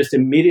 and they just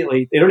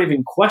immediately, they don't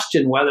even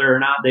question whether or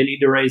not they need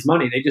to raise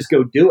money. They just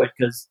go do it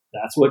because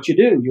that's what you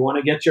do. You want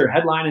to get your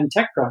headline in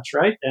TechCrunch,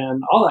 right?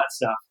 And all that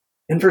stuff.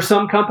 And for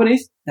some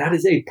companies, that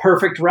is a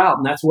perfect route,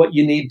 and that's what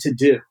you need to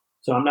do.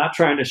 So I'm not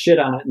trying to shit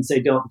on it and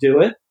say don't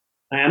do it.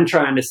 I am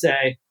trying to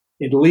say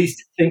at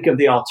least think of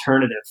the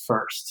alternative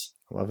first.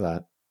 I love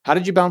that. How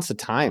did you balance the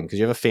time? Because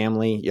you have a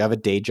family, you have a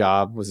day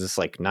job. Was this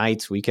like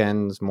nights,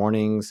 weekends,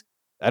 mornings?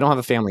 I don't have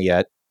a family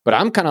yet, but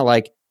I'm kind of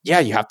like, yeah,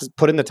 you have to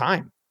put in the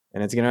time,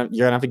 and you're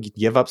gonna have to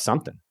give up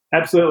something.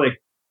 Absolutely.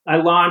 I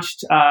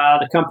launched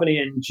the company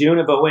in June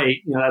of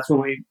 2008. That's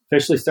when we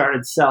officially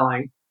started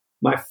selling.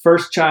 My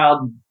first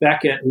child,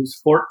 Beckett, who's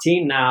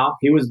 14 now,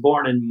 he was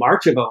born in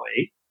March of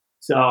 2008.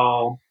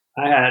 So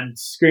I had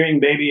screaming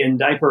baby in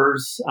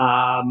diapers.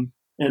 And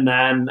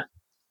then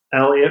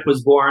Elliot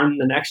was born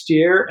the next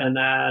year. And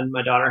then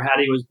my daughter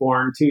Hattie was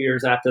born 2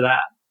 years after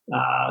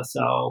that.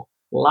 So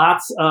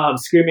lots of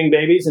screaming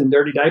babies in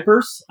dirty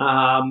diapers.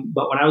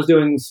 But when I was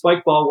doing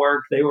spike ball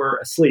work, they were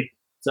asleep.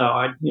 So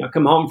I'd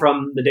come home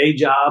from the day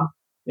job,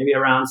 maybe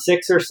around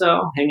 6 or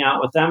so, hang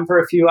out with them for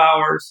a few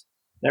hours.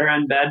 They're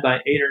in bed by 8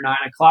 or 9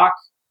 o'clock.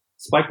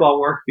 Spike ball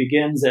work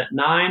begins at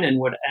 9 and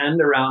would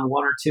end around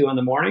 1 or 2 in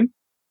the morning.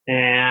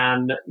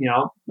 And,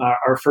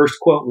 our first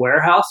quote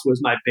warehouse was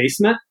my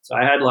basement. So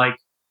I had like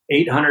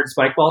 800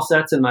 spike ball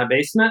sets in my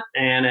basement.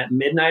 And at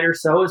midnight or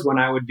so is when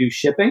I would do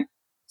shipping.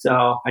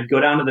 So I'd go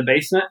down to the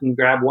basement and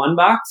grab one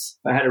box.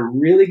 If I had a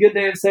really good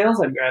day of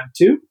sales, I'd grab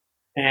 2.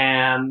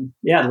 And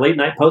the late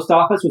night post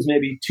office was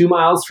maybe 2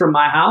 miles from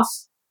my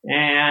house.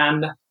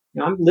 And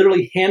I'm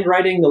literally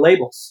handwriting the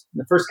labels. In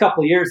the first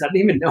couple of years, I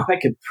didn't even know I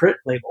could print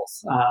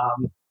labels.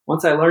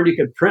 Once I learned you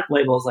could print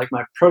labels, like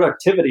my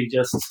productivity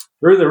just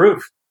through the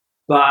roof.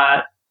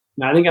 But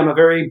I think I'm a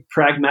very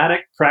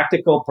pragmatic,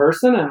 practical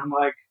person. And I'm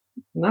like,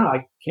 no,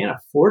 I can't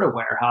afford a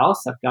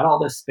warehouse. I've got all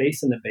this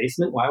space in the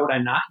basement. Why would I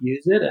not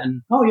use it?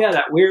 And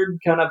that weird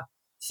kind of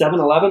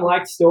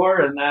 7-Eleven-like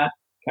store in that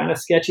kind of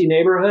sketchy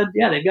neighborhood.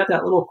 Yeah, they've got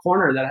that little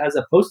corner that has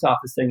a post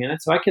office thing in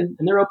it. So and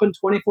they're open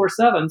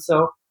 24/7.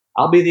 So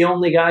I'll be the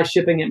only guy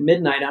shipping at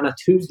midnight on a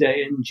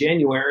Tuesday in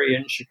January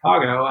in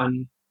Chicago,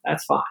 and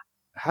that's fine.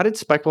 How did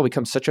Spikeball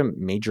become such a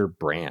major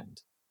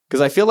brand?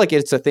 Because I feel like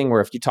it's a thing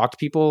where if you talk to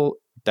people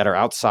that are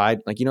outside,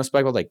 like,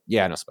 Spikeball, like,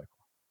 yeah, I know Spikeball.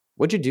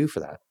 What'd you do for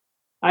that?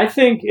 I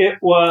think it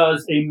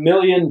was a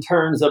million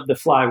turns of the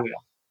flywheel.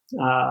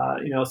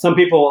 Some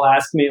people will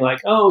ask me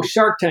like, oh,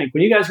 Shark Tank,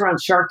 when you guys were on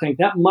Shark Tank,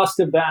 that must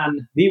have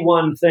been the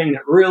one thing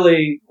that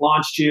really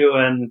launched you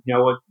and,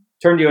 what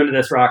turned you into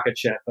this rocket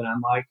ship. And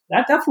I'm like,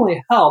 that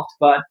definitely helped,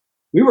 but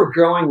we were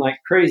growing like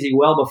crazy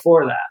well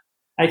before that.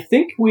 I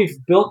think we've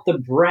built the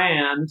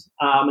brand,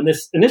 and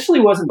this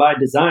initially wasn't by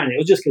design. It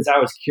was just because I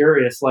was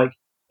curious. Like,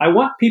 I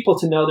want people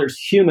to know there's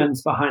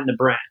humans behind the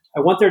brand.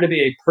 I want there to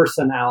be a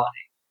personality.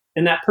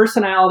 And that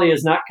personality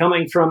is not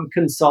coming from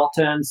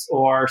consultants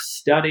or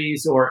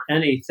studies or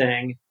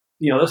anything.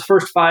 those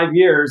first 5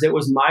 years, it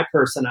was my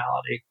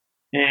personality.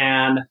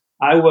 And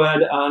I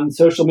would, on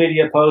social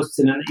media posts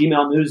and in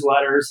email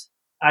newsletters,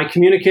 I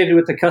communicated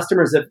with the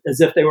customers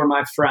as if they were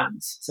my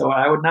friends. So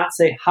I would not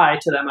say hi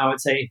to them. I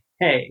would say,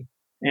 hey.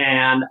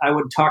 And I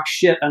would talk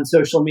shit on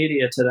social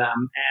media to them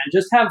and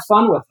just have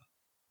fun with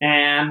them.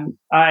 And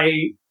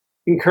I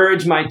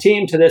encourage my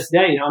team to this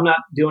day. I'm not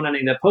doing any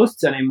of the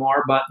posts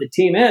anymore, but the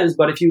team is.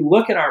 But if you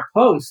look at our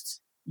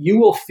posts, you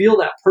will feel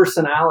that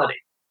personality.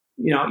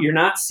 You're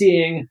not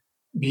seeing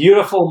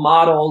beautiful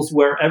models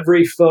where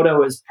every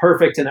photo is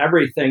perfect and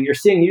everything. You're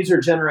seeing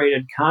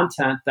user-generated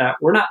content that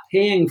we're not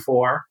paying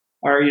for,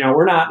 or,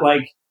 we're not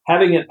like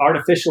having it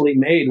artificially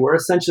made. We're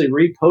essentially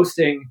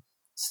reposting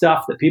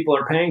stuff that people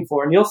are paying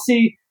for. And you'll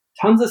see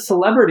tons of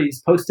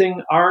celebrities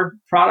posting our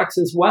products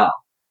as well.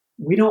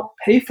 We don't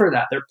pay for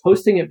that. They're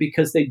posting it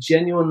because they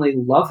genuinely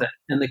love it.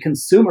 And the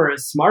consumer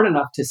is smart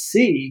enough to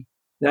see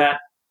that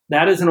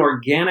that is an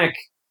organic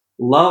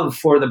love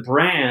for the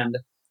brand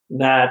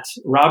that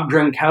Rob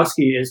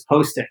Gronkowski is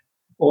posting,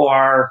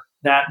 or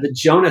that the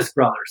Jonas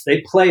Brothers,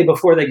 they play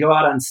before they go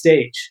out on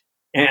stage,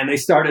 and they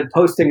started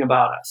posting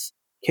about us.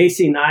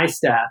 Casey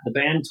Neistat, the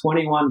band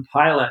 21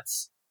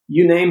 Pilots,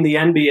 you name the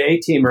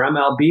NBA team or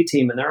MLB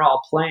team, and they're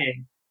all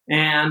playing.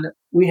 And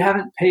we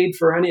haven't paid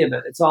for any of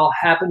it. It's all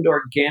happened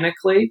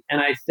organically, and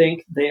I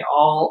think they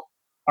all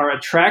are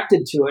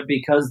attracted to it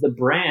because the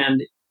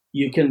brand,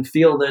 you can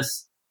feel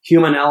this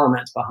human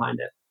element behind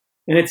it.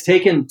 And it's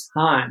taken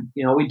time.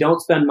 We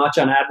don't spend much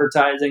on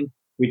advertising.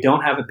 We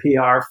don't have a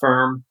PR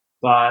firm,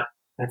 but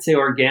I'd say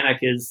organic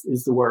is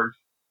the word.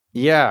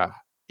 Yeah.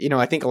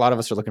 I think a lot of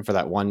us are looking for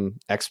that one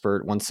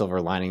expert, one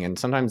silver lining. And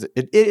sometimes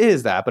it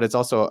is that, but it's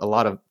also a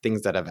lot of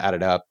things that have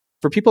added up.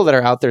 For people that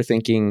are out there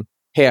thinking,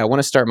 hey, I want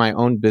to start my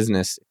own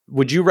business,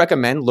 would you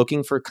recommend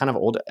looking for kind of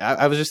old?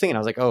 I was just thinking, I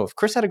was like, oh, if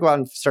Chris had to go out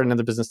and start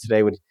another business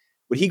today, would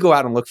he go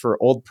out and look for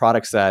old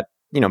products that,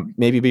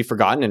 maybe be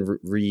forgotten and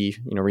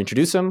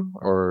reintroduce them,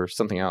 or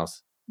something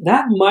else?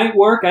 That might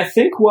work. I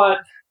think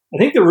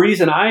the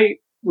reason I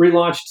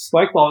relaunched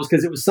Spikeball was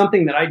because it was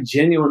something that I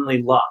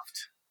genuinely loved.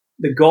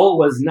 The goal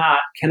was not,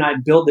 can I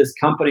build this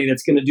company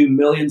that's going to do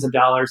millions of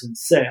dollars in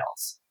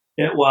sales?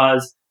 It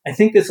was, I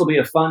think this will be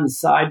a fun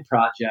side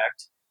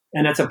project.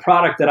 And it's a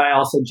product that I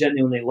also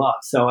genuinely love.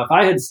 So if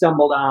I had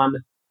stumbled on,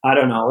 I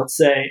don't know, let's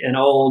say an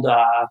old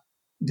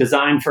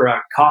design for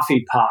a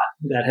coffee pot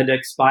that had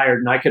expired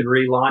and I could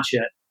relaunch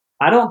it,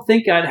 I don't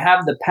think I'd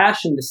have the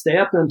passion to stay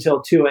up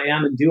until 2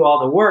 a.m. and do all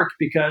the work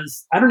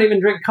because I don't even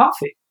drink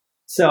coffee.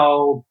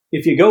 So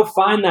if you go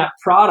find that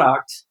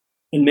product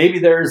and maybe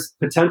there's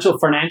potential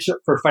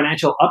for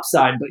financial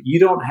upside, but you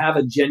don't have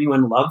a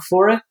genuine love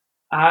for it,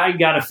 I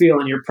got a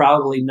feeling you're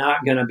probably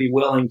not going to be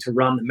willing to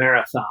run the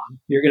marathon.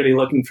 You're going to be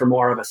looking for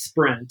more of a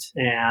sprint.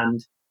 And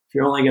if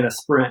you're only going to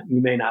sprint,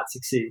 you may not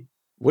succeed.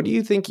 What do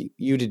you think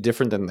you did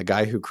different than the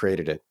guy who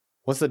created it?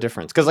 What's the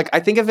difference? Because I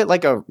think of it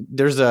like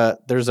there's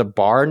a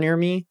bar near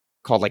me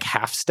called like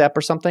Half Step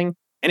or something,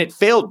 and it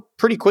failed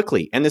pretty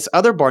quickly. And this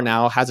other bar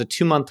now has a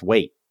 2-month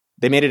wait.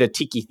 They made it a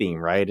tiki theme,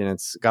 right? And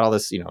it's got all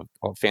this,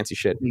 all fancy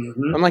shit.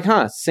 Mm-hmm. I'm like,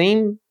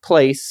 same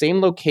place, same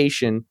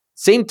location,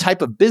 same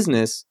type of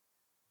business,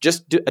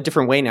 just a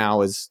different way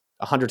now is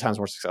 100 times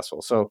more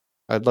successful. So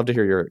I'd love to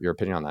hear your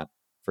opinion on that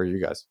for you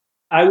guys.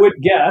 I would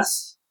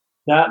guess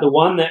that the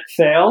one that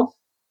failed,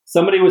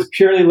 somebody was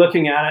purely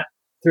looking at it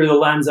through the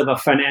lens of a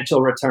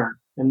financial return.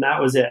 And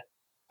that was it.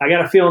 I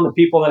got a feeling the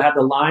people that had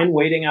the line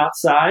waiting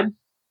outside,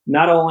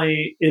 not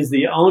only is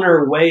the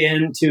owner way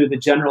into the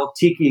general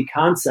tiki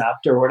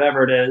concept or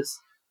whatever it is,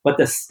 but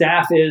the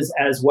staff is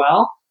as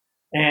well.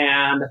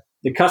 And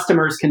the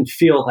customers can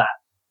feel that.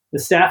 The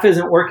staff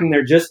isn't working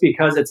there just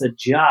because it's a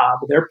job.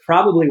 They're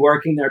probably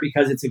working there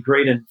because it's a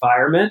great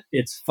environment.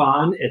 It's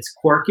fun. It's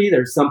quirky.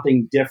 There's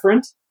something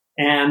different.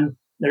 And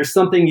there's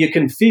something you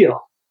can feel.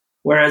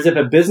 Whereas if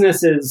a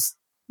business is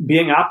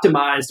being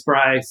optimized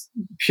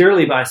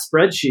purely by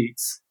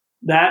spreadsheets,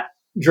 that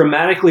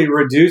dramatically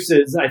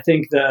reduces, I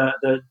think,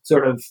 the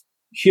sort of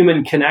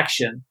human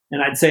connection.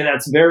 And I'd say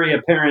that's very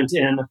apparent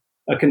in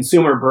a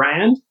consumer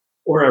brand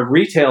or a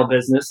retail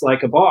business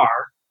like a bar.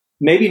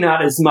 Maybe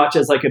not as much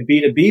as like a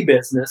B2B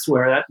business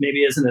where that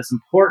maybe isn't as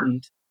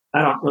important.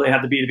 I don't really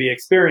have the B2B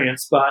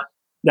experience, but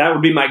that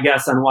would be my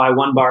guess on why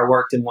one bar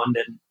worked and one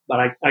didn't. But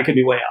I could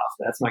be way off.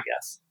 That's my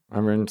guess.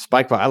 I'm in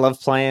Spikeball. I love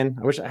playing.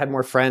 I wish I had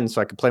more friends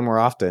so I could play more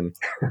often.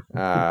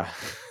 But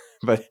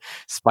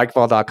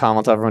spikeball.com,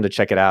 I'll tell everyone to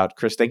check it out.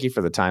 Chris, thank you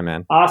for the time,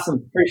 man.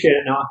 Awesome. Appreciate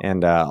it, Noah.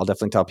 And I'll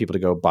definitely tell people to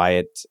go buy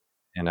it.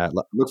 And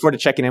look forward to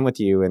checking in with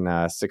you in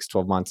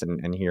 6-12 months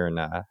and hearing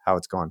how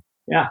it's going.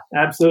 Yeah,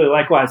 absolutely.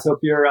 Likewise. Hope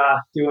you're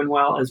doing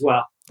well as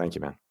well. Thank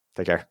you, man.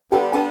 Take care.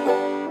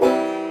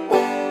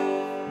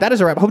 That is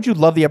a wrap. I hope you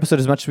loved the episode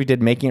as much as we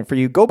did making it for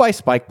you. Go buy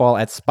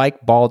Spikeball at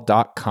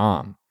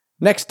spikeball.com.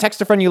 Next, text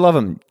a friend you love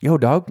him. Yo,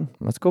 dog,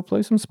 let's go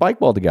play some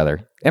Spikeball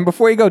together. And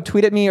before you go,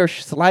 tweet at me or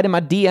slide in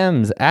my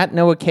DMs at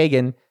Noah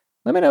Kagan.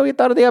 Let me know what you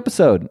thought of the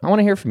episode. I want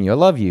to hear from you. I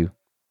love you.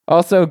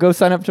 Also, go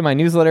sign up to my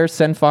newsletter,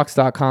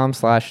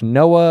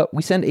 sendfox.com/Noah.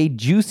 We send a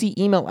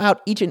juicy email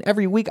out each and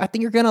every week. I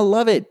think you're going to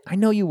love it. I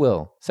know you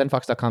will.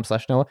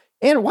 Sendfox.com/Noah.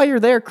 And while you're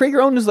there, create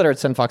your own newsletter at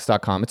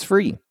sendfox.com. It's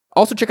free.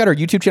 Also, check out our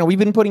YouTube channel. We've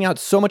been putting out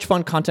so much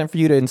fun content for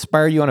you to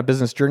inspire you on a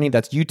business journey.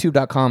 That's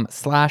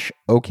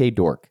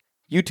youtube.com/okdork.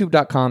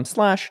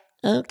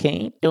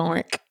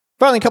 youtube.com/okdork.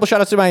 Finally, a couple shout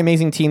outs to my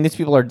amazing team. These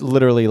people are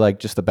literally like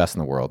just the best in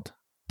the world.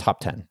 Top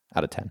 10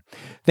 out of 10.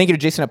 Thank you to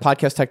Jason at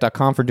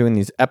podcasttech.com for doing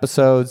these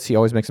episodes. He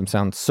always makes them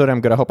sound so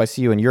damn good. I hope I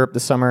see you in Europe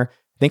this summer.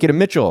 Thank you to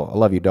Mitchell. I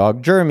love you,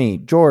 dog. Jeremy,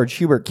 George,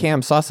 Hubert,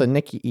 Cam, Sasa,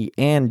 Nikki,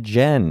 and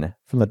Jen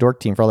from the Dork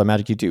team for all that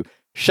magic you do.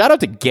 Shout out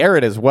to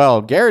Garrett as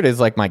well. Garrett is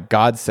like my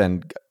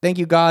godsend. Thank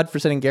you, God, for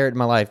sending Garrett in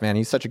my life, man.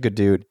 He's such a good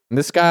dude. And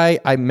this guy,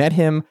 I met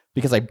him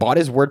because I bought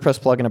his WordPress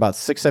plugin about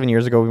 6-7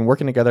 years ago. We've been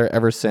working together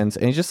ever since.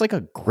 And he's just like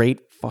a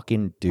great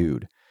fucking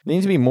dude. There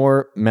needs to be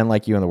more men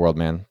like you in the world,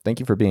 man. Thank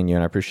you for being you,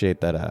 and I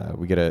appreciate that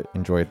we get to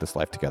enjoy this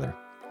life together.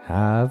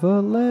 Have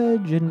a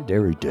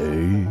legendary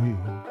day.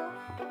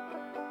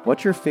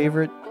 What's your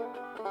favorite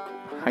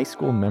high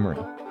school memory?